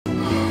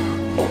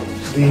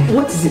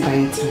What is it,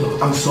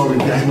 Bayeti? I'm sorry,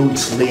 I know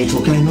it's late,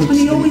 okay? I know it's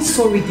late. You're always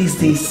sorry these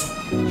days.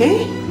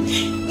 Eh?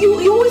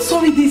 You're always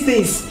sorry these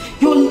days.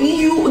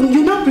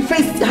 You now prefer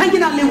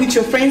hanging out late with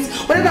your friends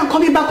rather than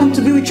coming back home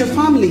to be with your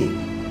family.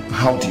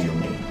 How do you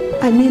mean?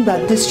 I mean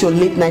that this your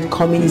late night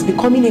coming is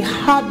becoming a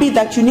habit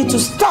that you need to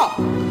stop.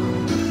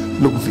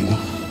 Look, V,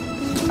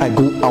 I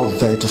go out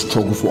there to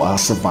struggle for our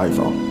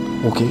survival,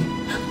 okay?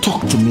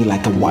 Talk to me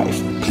like a wife,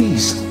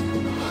 please.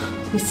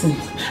 Listen,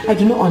 I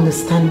do not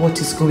understand what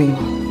is going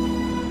on.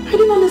 I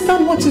don't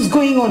understand what is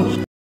going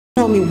on.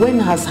 Tell me, when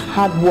has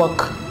hard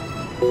work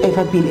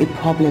ever been a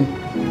problem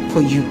for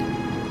you?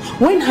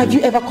 When have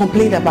you ever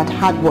complained about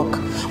hard work?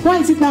 Why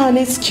is it now an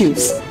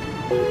excuse?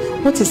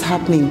 What is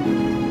happening?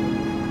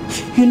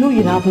 You know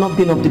you have not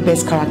been of the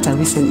best character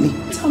recently.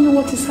 Tell me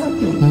what is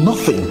happening.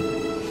 Nothing.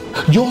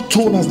 Your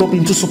tone has not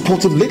been too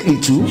supportive lately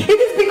too. It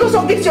is because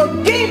of this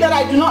your game that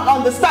I do not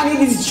understand.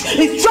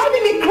 It's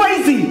driving me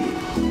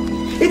crazy.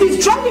 It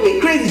is driving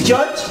me crazy,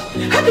 George.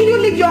 How can you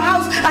leave your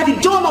house at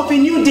the dawn of a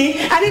new day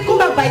and then come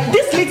back by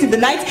this late in the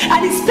night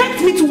and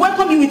expect me to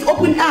welcome you with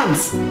open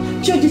arms?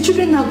 George, the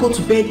children now go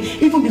to bed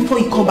even before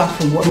you come back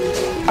from work.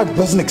 I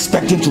wasn't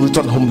expecting to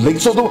return home late,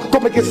 so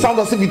don't make it sound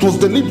as if it was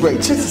deliberate.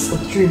 This is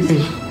a dream.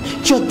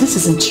 George, this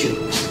isn't you.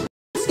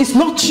 It's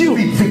not you.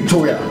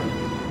 Victoria,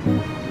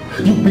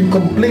 you've been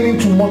complaining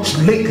too much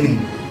lately.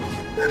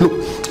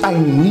 Look, I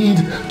need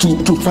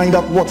to find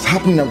out what's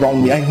happening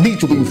around me. I need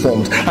to be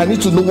informed. I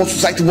need to know what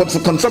society wants to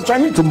concept. I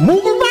need to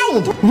move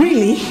around.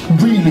 Really?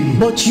 Really?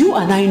 But you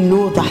and I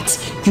know that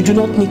you do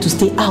not need to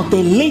stay out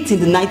there late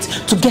in the night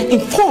to get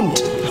informed.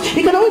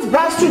 You can always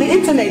browse through the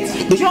internet.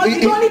 George,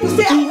 you don't need to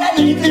stay out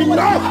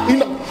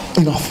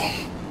there. Enough.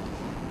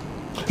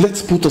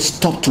 Let's put a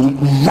stop to it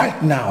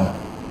right now.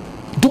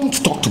 Don't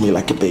talk to me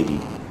like a baby.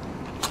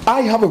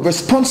 I have a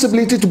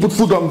responsibility to put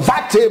food on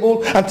that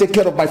table and take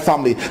care of my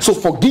family. So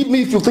forgive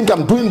me if you think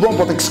I'm doing wrong,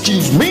 but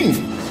excuse me.